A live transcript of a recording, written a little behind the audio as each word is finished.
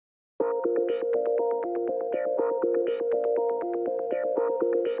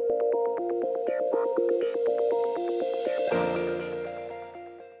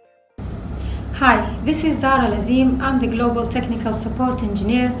Hi, this is Zara Lazim. I'm the Global Technical Support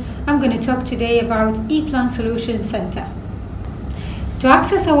Engineer. I'm going to talk today about EPLAN Solution Center. To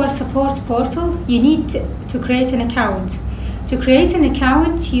access our support portal, you need to create an account. To create an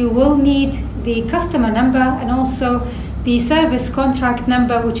account, you will need the customer number and also the service contract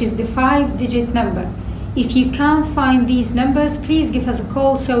number, which is the 5-digit number. If you can't find these numbers, please give us a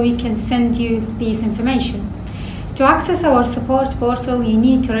call so we can send you this information. To access our support portal, you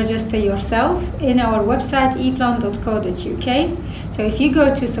need to register yourself in our website eplan.co.uk. So if you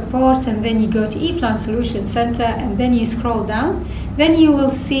go to support and then you go to EPLAN Solution Center and then you scroll down, then you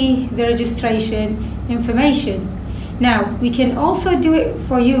will see the registration information. Now, we can also do it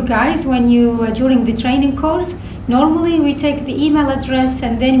for you guys when you during the training course. Normally we take the email address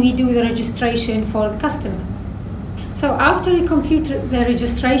and then we do the registration for the customer. So after you complete the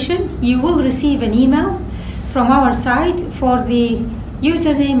registration, you will receive an email from our side for the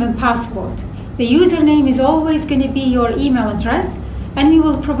username and password. The username is always going to be your email address, and we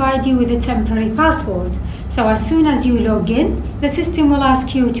will provide you with a temporary password. So as soon as you log in, the system will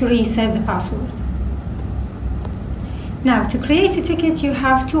ask you to reset the password. Now, to create a ticket, you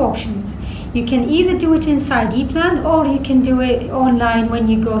have two options. You can either do it inside EPLAN or you can do it online when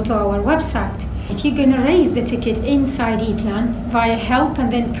you go to our website. If you're going to raise the ticket inside EPLAN via help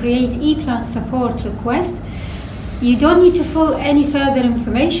and then create EPLAN support request, you don't need to fill any further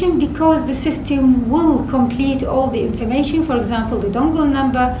information because the system will complete all the information, for example, the dongle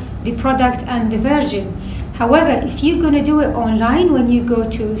number, the product and the version. However, if you're going to do it online, when you go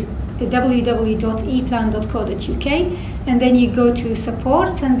to www.eplan.co.uk and then you go to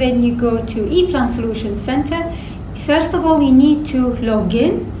support and then you go to EPLAN Solution Center, first of all you need to log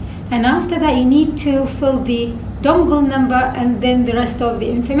in, and after that you need to fill the dongle number and then the rest of the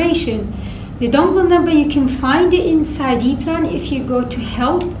information. The dongle number, you can find it inside EPLAN if you go to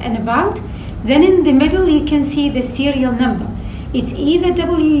help and about. Then in the middle you can see the serial number. It's either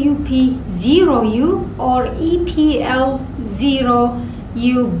WUP0U or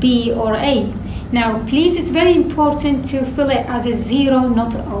EPL0UB or A. Now please, it's very important to fill it as a 0,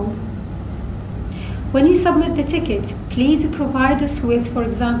 not O. When you submit the ticket, please provide us with, for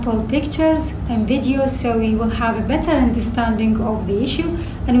example, pictures and videos so we will have a better understanding of the issue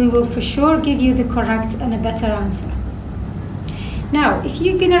and we will for sure give you the correct and a better answer. Now, if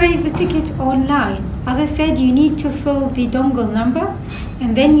you're going to raise the ticket online, as I said, you need to fill the dongle number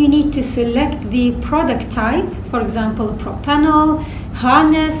and then you need to select the product type, for example, prop panel,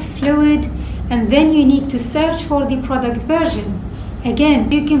 harness, fluid, and then you need to search for the product version.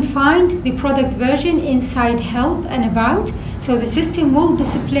 Again, you can find the product version inside help and about, so the system will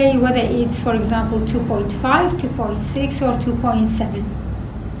display whether it's, for example, 2.5, 2.6 or 2.7.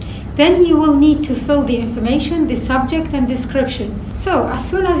 Then you will need to fill the information, the subject and description. So as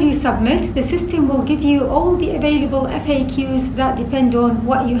soon as you submit, the system will give you all the available FAQs that depend on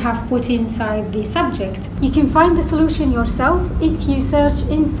what you have put inside the subject. You can find the solution yourself if you search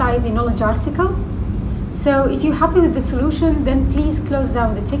inside the knowledge article. So if you're happy with the solution, then please close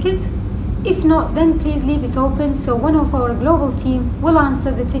down the ticket. If not, then please leave it open so one of our global team will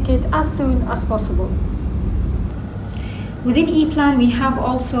answer the ticket as soon as possible. Within EPLAN, we have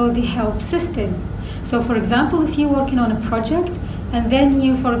also the help system. So for example, if you're working on a project and then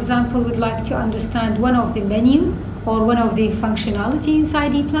you, for example, would like to understand one of the menu or one of the functionality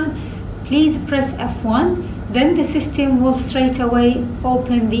inside EPLAN, please press F1, then the system will straight away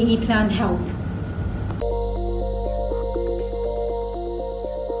open the EPLAN help.